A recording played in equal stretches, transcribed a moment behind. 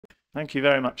Thank you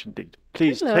very much indeed.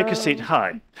 Please Hello. take a seat.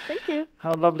 Hi. Thank you.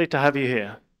 How lovely to have you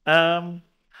here.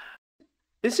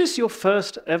 Is this your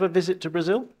first ever visit to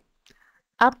Brazil?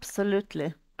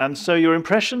 Absolutely. And so your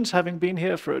impressions, having been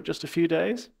here for just a few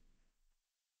days?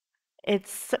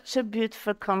 It's such a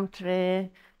beautiful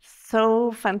country,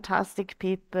 so fantastic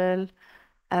people,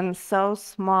 and so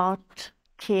smart,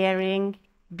 caring,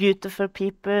 beautiful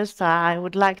people. So I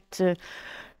would like to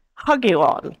hug you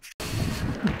all.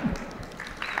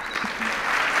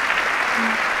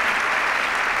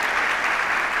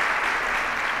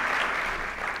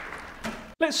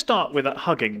 Let's start with that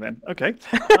hugging then. Okay.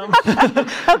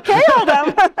 Okay,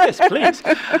 Adam. Yes, please.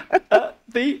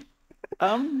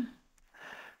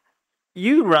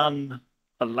 You run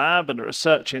a lab and a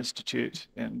research institute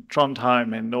in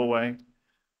Trondheim in Norway,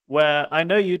 where I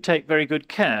know you take very good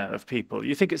care of people.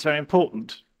 You think it's very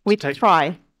important. We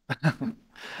try.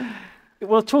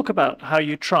 Well, talk about how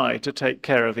you try to take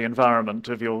care of the environment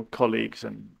of your colleagues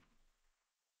and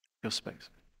your space.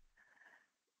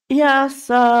 Yes,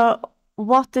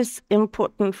 what is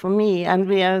important for me, and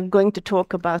we are going to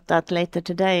talk about that later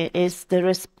today, is the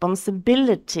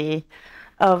responsibility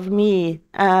of me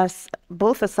as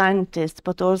both a scientist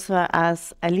but also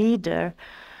as a leader.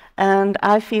 And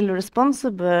I feel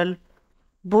responsible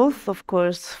both, of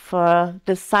course, for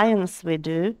the science we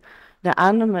do, the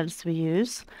animals we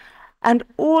use, and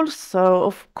also,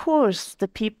 of course, the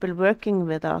people working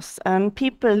with us. And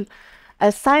people,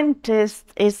 a scientist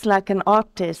is like an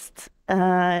artist.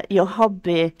 Your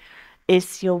hobby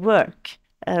is your work.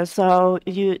 So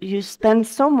you spend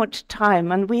so much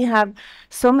time, and we have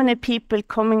so many people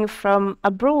coming from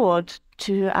abroad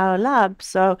to our lab.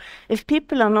 So if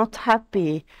people are not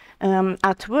happy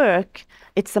at work,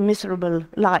 it's a miserable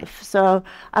life. So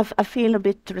I feel a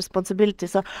bit responsibility.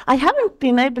 So I haven't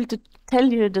been able to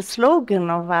tell you the slogan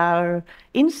of our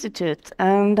institute,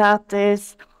 and that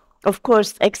is, of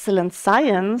course, excellent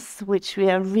science, which we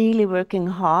are really working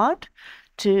hard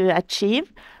to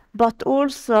achieve, but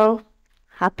also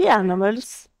happy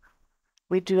animals.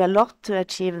 We do a lot to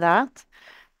achieve that.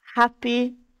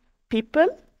 Happy people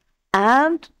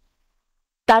and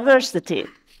diversity.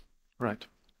 Right.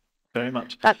 Very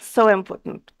much. That's so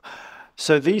important.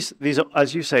 So these are,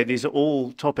 as you say, these are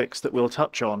all topics that we'll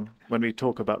touch on when we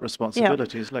talk about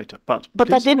responsibilities later. But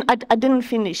I didn't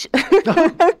finish.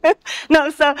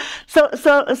 No, so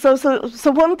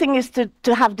one thing is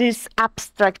to have this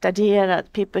abstract idea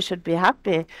that people should be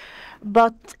happy,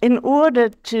 but in order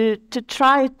to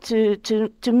try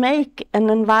to make an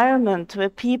environment where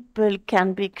people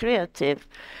can be creative,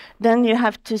 then you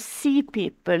have to see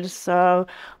people. So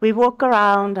we walk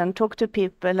around and talk to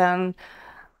people, and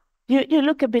you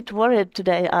look a bit worried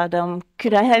today, Adam.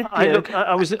 Could I help you?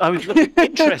 I was looking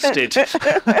interested.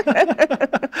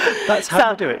 That's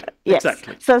how we do it. Yes.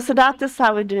 Exactly. So that is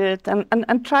how we do it,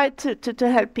 and try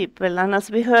to help people. And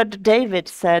as we heard David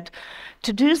said,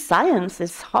 to do science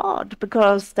is hard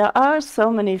because there are so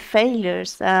many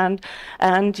failures, and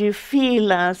you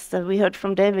feel, as we heard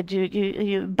from David,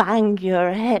 you bang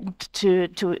your head to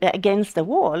against the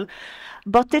wall.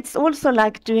 But it's also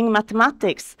like doing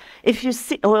mathematics. If you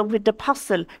sit, or with the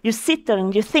puzzle, you sit there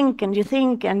and you think and you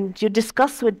think and you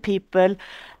discuss with people,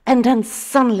 and then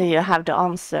suddenly you have the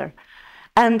answer.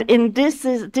 And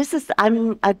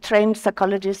I'm a trained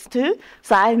psychologist too,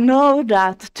 so I know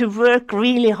that to work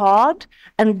really hard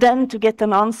and then to get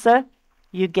an answer,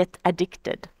 you get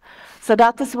addicted. So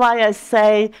that is why I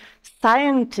say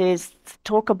scientists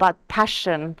talk about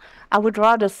passion. I would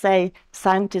rather say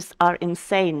scientists are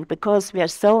insane because we are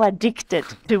so addicted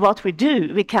to what we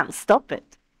do, we can't stop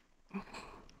it.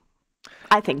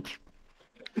 I think.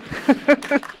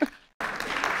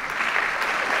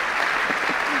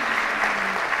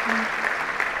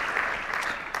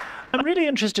 I'm really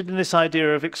interested in this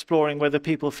idea of exploring whether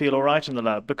people feel all right in the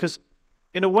lab, because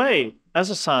in a way, as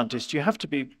a scientist, you have to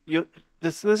be,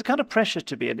 there's a kind of pressure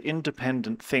to be an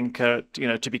independent thinker,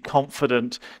 to be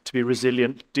confident, to be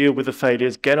resilient, deal with the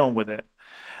failures, get on with it.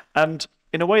 And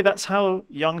in a way, that's how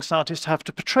young scientists have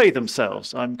to portray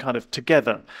themselves. I'm kind of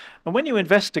together. And when you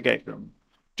investigate them,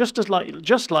 just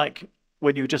like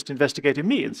when you just investigated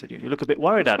me and said, you look a bit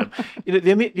worried, Adam,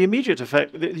 the immediate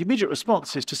effect, the immediate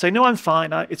response is to say, no, I'm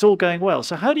fine, it's all going well.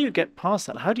 So how do you get past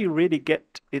that? How do you really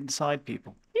get inside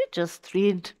people? You just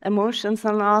read emotions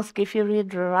and ask if you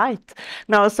read right.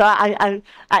 No, so I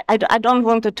don't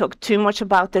want to talk too much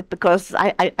about it because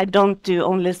I don't do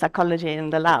only psychology in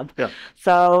the lab. Yeah.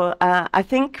 So I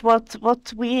think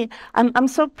I'm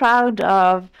so proud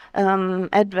of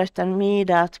Edvard and me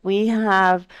that we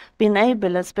have been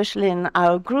able, especially in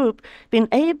our group, been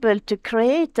able to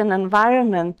create an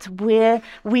environment where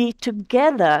we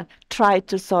together try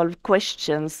to solve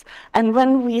questions. And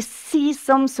when we see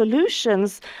some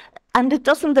solutions, and it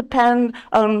doesn't depend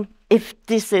on if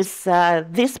this is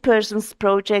this person's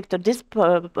project or this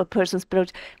person's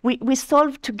project, we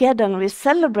solve together and we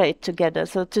celebrate together.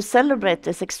 So to celebrate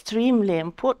is extremely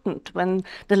important when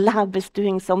the lab is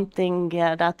doing something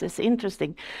that is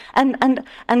interesting.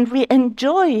 And we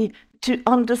enjoy to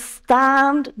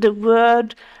understand the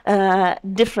word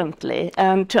differently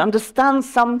and to understand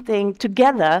something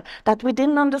together that we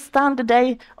didn't understand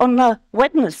today on a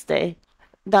Wednesday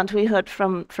that we heard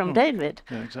from David.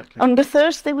 Yeah, exactly. On the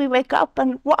Thursday we wake up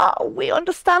and wow, we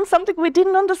understand something we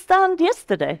didn't understand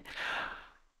yesterday.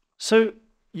 So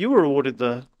you were awarded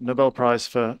the Nobel Prize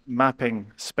for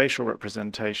mapping spatial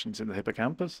representations in the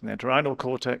hippocampus and the entorhinal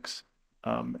cortex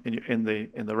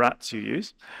in the rats you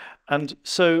use. And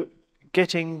so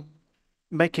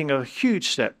making a huge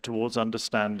step towards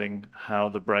understanding how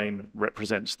the brain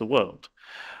represents the world.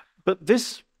 But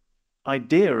this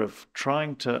idea of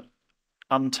trying to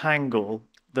untangle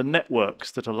the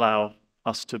networks that allow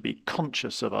us to be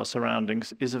conscious of our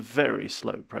surroundings is a very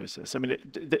slow process. I mean,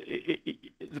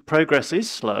 the progress is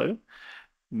slow.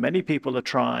 Many people are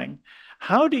trying.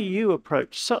 How do you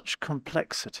approach such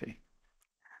complexity?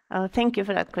 Thank you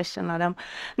for that question, Adam.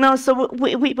 No, so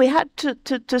we had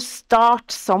to start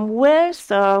somewhere.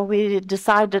 So we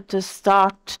decided to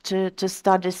start to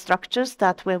study structures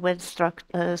that were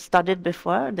studied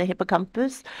before, the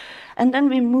hippocampus. And then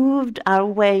we moved our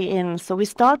way in. So we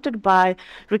started by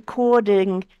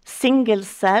recording single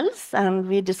cells, and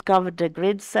we discovered the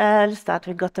grid cells that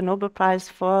we got the Nobel Prize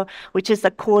for, which is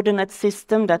a coordinate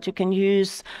system that you can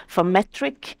use for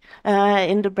metric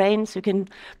in the brain. So you can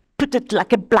put it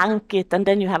like a blanket, and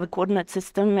then you have a coordinate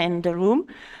system in the room.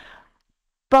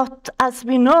 But as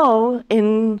we know,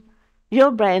 in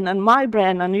your brain and my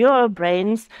brain and your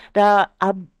brains, there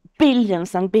are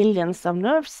billions and billions of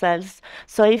nerve cells.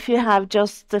 So if you have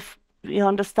just you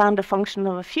understand the function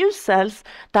of a few cells,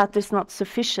 that is not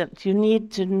sufficient. You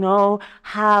need to know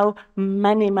how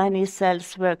many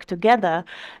cells work together.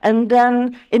 And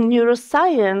then in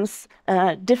neuroscience,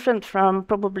 different from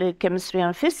probably chemistry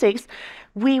and physics,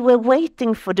 we were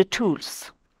waiting for the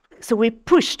tools. So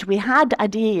we had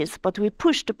ideas, but we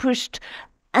pushed.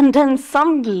 And then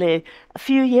suddenly, a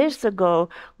few years ago,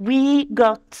 we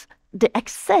got the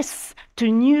access to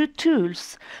new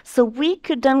tools. So we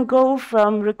could then go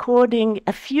from recording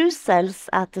a few cells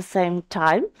at the same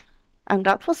time, and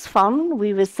that was fun.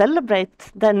 We will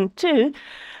celebrate then too.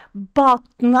 But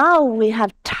now we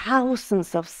have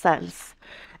thousands of cells.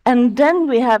 And then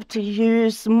we have to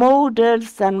use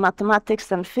models and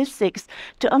mathematics and physics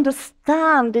to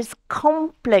understand this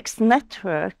complex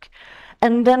network.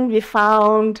 And then we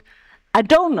found a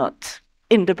donut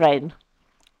in the brain.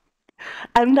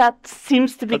 And that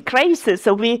seems to be crazy.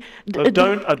 So a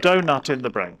donut in the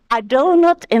brain. A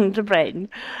donut in the brain.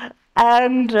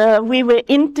 And we were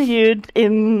interviewed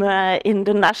in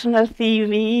the national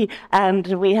TV, and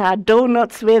we had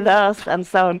donuts with us and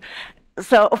so on.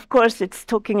 So, of course, it's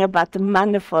talking about the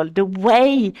manifold, the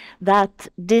way that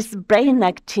this brain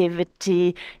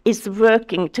activity is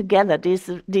working together,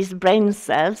 these brain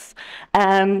cells.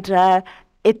 And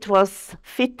it was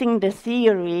fitting the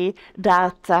theory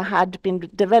that had been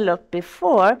developed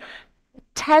before,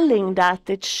 telling that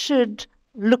it should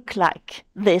look like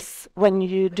this when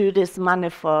you do this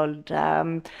manifold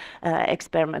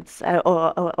experiments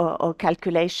or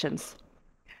calculations.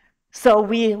 So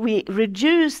we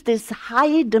reduce this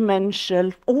high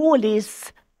dimensional, all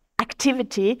this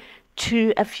activity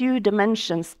to a few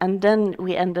dimensions, and then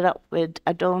we ended up with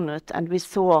a donut, and we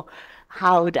saw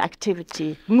how the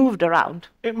activity moved around.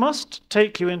 It must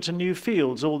take you into new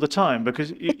fields all the time,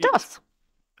 because it does.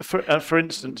 For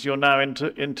instance, you're now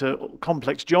into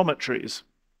complex geometries,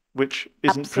 which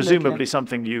isn't Absolutely. Presumably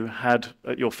something you had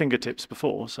at your fingertips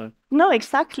before. So no,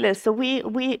 exactly. So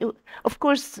we of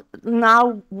course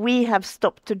now we have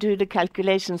stopped to do the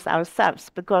calculations ourselves,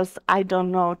 because I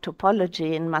don't know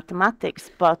topology in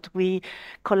mathematics, but we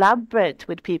collaborate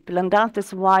with people, and that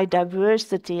is why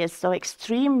diversity is so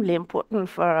extremely important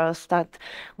for us, that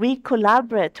we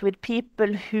collaborate with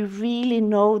people who really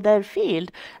know their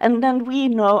field, and then we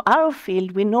know our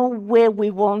field, we know where we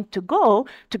want to go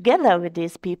together with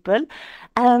these people.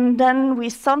 And then we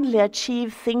suddenly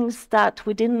achieve things that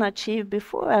we didn't achieve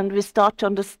before, and we start to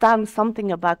understand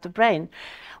something about the brain.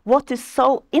 What is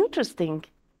so interesting,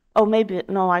 or maybe,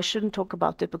 no, I shouldn't talk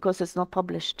about it because it's not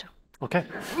published. Okay.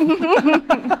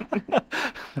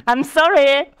 I'm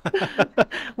sorry.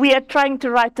 We are trying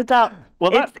to write it up.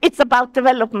 Well, it's about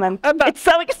development. It's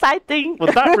so exciting.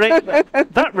 Well,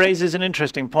 that raises an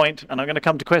interesting point, and I'm going to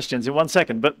come to questions in 1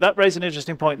 second, but that raises an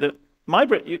interesting point that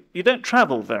May-Britt, you don't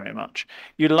travel very much.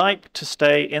 You like to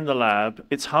stay in the lab.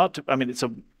 It's hard to, I mean,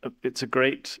 it's a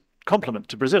great compliment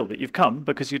to Brazil that you've come,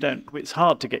 because it's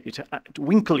hard to get you to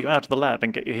winkle you out of the lab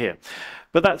and get you here.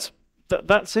 But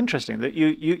that's interesting that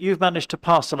you've managed to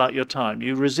parcel out your time.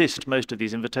 You resist most of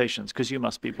these invitations because you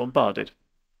must be bombarded.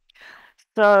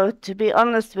 So, to be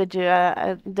honest with you,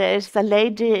 there's a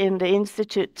lady in the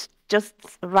institute just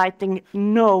writing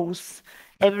no's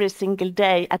every single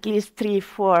day, at least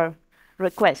 3-4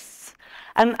 requests.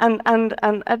 And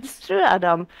it's true,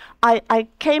 Adam. I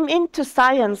came into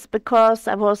science because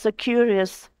I was a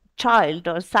curious child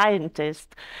or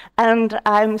scientist, and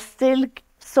I'm still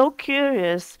so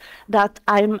curious that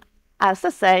as I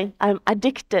say, I'm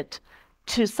addicted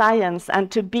to science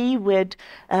and to be with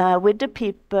the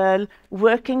people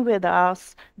working with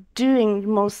us, doing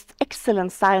most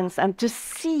excellent science, and to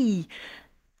see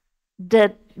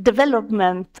the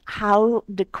development, how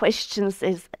the questions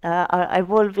are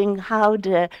evolving, how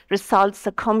the results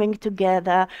are coming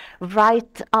together,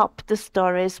 write up the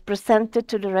stories, present it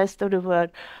to the rest of the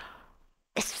world.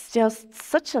 It's just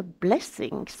such a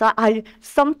blessing. So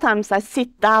sometimes I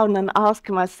sit down and ask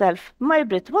myself,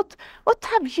 May-Britt, what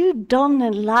have you done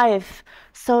in life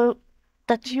so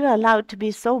that you're allowed to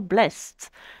be so blessed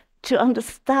to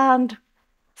understand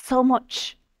so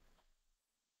much?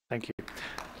 Thank you.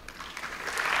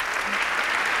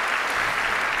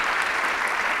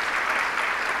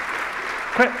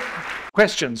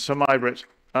 Questions for May-Britt?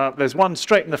 There's one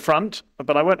straight in the front,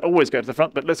 but I won't always go to the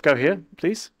front, but let's go here,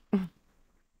 please.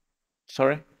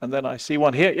 Sorry, and then I see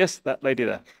one here. Yes, that lady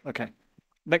there. Okay.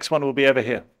 Next one will be over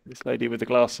here. This lady with the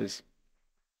glasses.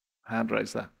 Hand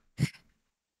raised there.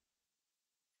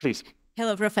 Please.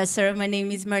 Hello, Professor. My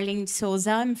name is Marlene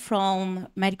Souza. I'm from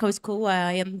medical school.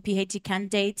 I am a PhD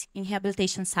candidate in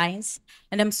rehabilitation science,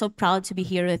 and I'm so proud to be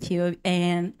here with you.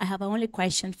 And I have only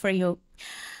question for you.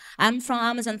 I'm from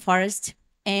Amazon forest,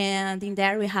 and in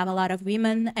there we have a lot of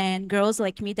women and girls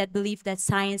like me that believe that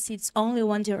science is only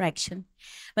one direction.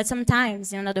 But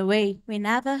sometimes, in another way, we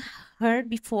never heard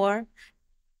before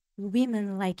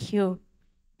women like you.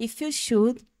 If you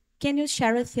should, can you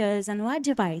share with us an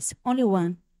advice, only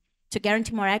one, to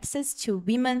guarantee more access to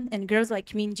women and girls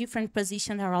like me in different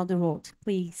positions around the world,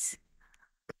 please?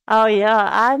 Oh yeah,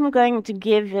 I'm going to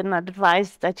give you an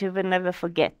advice that you will never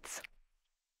forget.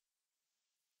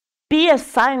 Be a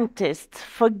scientist.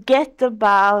 Forget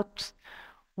about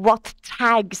what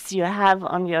tags you have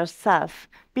on yourself.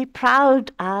 Be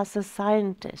proud as a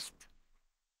scientist.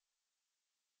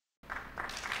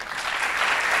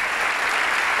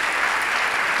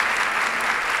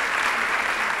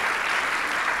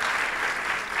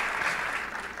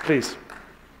 Please.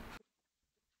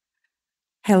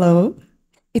 Hello.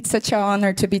 It's such an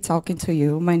honor to be talking to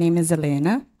you. My name is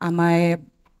Elena. I'm a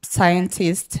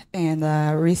scientist and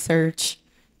research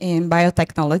in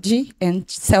biotechnology and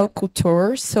cell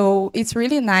culture. So it's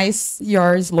really nice,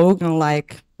 your slogan,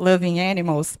 like loving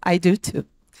animals. I do too.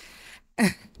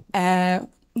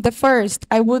 The first,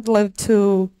 I would love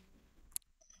to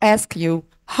ask you,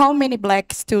 how many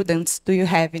Black students do you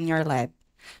have in your lab?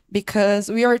 Because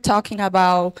we are talking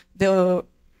about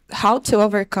how to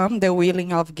overcome the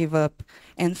willing of give up.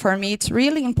 And for me, it's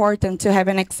really important to have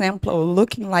an example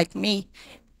looking like me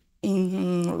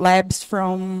in labs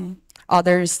from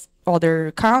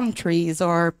other countries,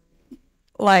 or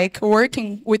like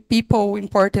working with people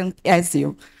important as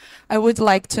you. I would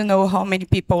like to know how many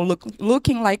people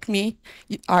looking like me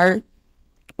are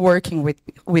working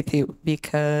with you,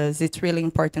 because it's really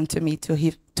important to me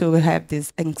to have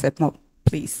this example,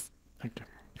 please. Thank you.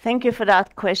 Thank you for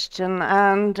that question.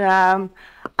 And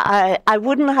I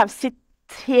wouldn't have sit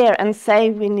here and say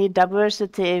we need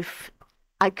diversity if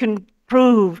I can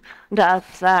prove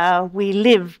that we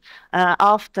live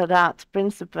after that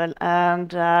principle.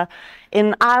 And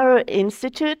in our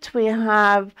institute, we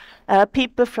have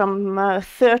people from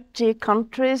 30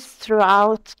 countries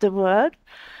throughout the world.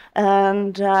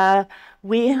 And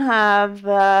we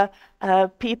have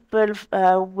people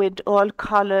with all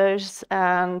colors,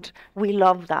 and we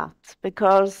love that,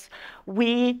 because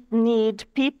we need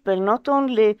people, not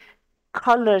only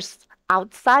colors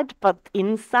outside, but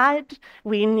inside.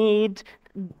 We need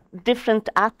different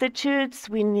attitudes,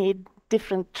 we need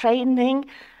different training,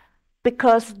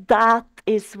 because that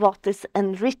is what is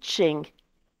enriching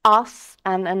us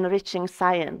and enriching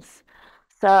science.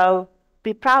 So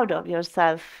be proud of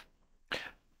yourself.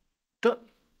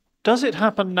 Does it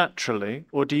happen naturally,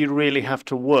 or do you really have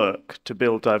to work to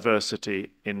build diversity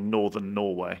in northern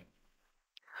Norway?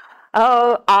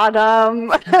 Oh,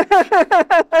 Adam.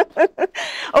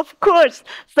 Of course.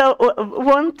 So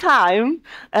one time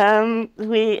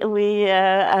we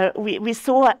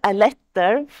saw a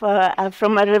letter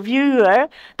from a reviewer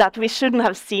that we shouldn't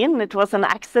have seen. It was an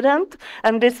accident,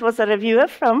 and this was a reviewer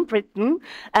from Britain,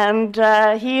 and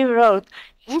he wrote,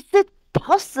 "Is it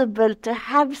possible to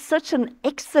have such an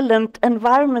excellent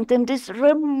environment in this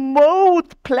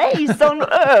remote place on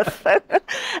Earth?"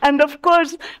 And of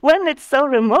course, when it's so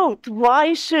remote,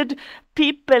 why should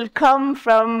people come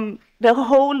from the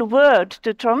whole world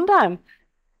to Trondheim?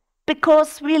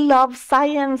 Because we love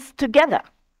science together.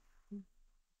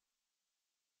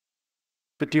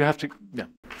 But do you have to, yeah.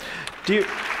 Do you,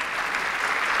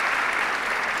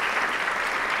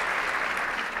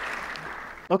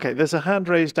 okay, there's a hand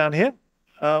raised down here,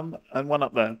 and one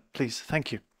up there, please.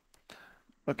 Thank you.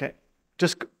 Okay,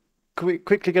 just can we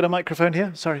quickly get a microphone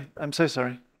here? Sorry, I'm so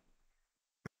sorry.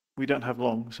 We don't have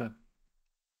long, so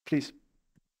please.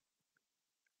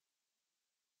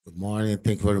 Good morning.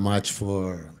 Thank you very much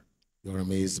for your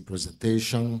amazing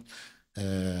presentation.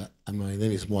 My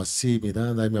name is Moacir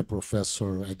Miranda. I'm a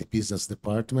professor at the Business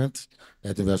Department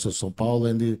at the University of São Paulo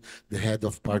and the head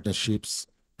of partnerships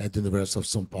at the University of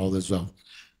São Paulo as well.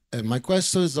 My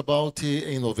question is about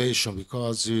innovation,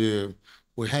 because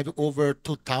we have over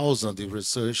 2,000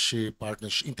 research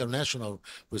partnership, international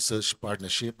research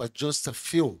partnership, but just a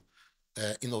few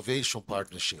innovation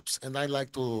partnerships. And I'd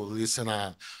like to listen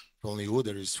from you,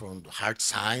 there is from hard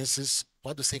sciences.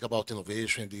 What do you think about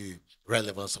innovation and the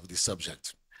relevance of this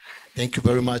subject? Thank you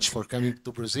very much for coming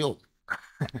to Brazil.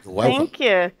 You're welcome. Thank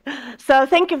you. So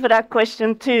thank you for that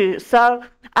question too. So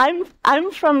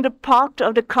I'm from the part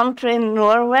of the country in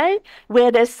Norway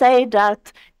where they say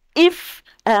that if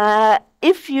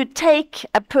you take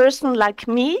a person like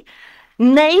me,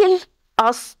 nail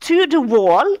us to the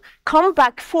wall, come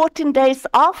back 14 days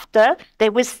after, they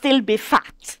will still be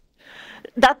fat.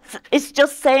 That is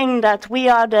just saying that we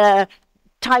are the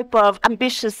type of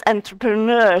ambitious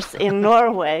entrepreneurs in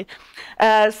Norway.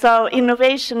 So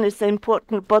innovation is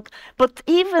important, but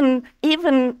even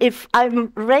if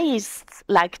I'm raised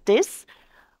like this,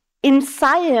 in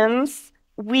science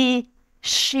we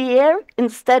share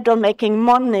instead of making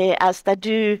money as they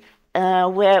do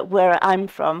where I'm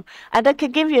from. And I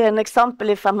could give you an example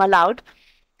if I'm allowed.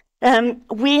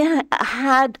 We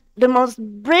had the most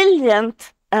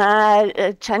brilliant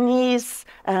Chinese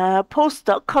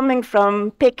postdoc coming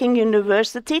from Peking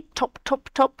University,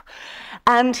 top,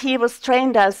 and he was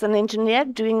trained as an engineer,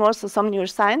 doing also some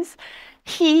neuroscience.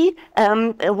 He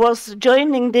was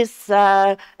joining this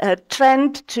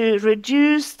trend to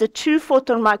reduce the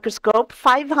 2-photon microscope,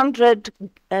 500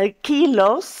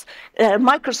 kilos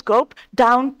microscope,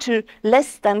 down to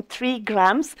less than 3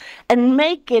 grams, and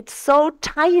make it so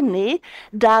tiny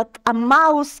that a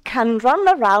mouse can run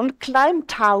around, climb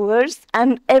towers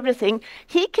and everything.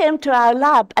 He came to our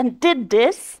lab and did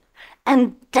this,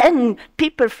 and then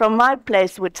people from my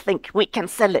place would think we can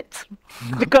sell it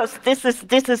because this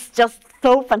is just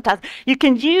so fantastic. You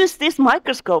can use this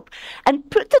microscope and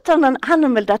put it on an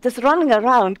animal that is running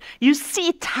around. You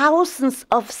see thousands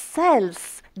of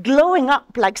cells glowing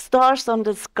up like stars on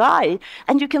the sky,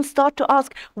 and you can start to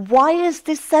ask, why is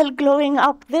this cell glowing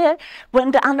up there when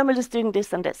the animal is doing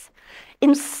this and this?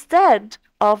 Instead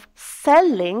of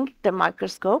selling the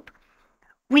microscope,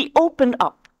 we opened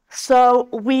up. So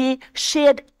we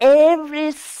shared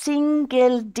every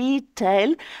single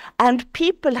detail, and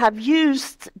people have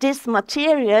used this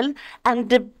material and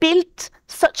they built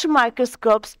such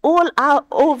microscopes all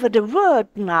over the world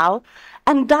now,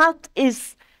 and that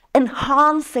is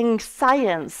enhancing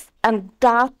science, and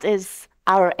that is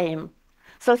our aim.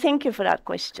 So thank you for that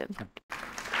question.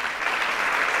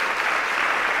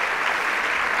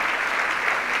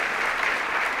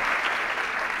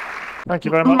 Thank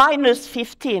you very much. Minus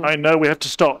 15. I know we have to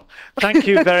stop. Thank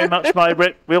you very much,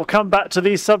 May-Britt. We'll come back to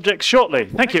these subjects shortly.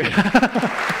 Thank you.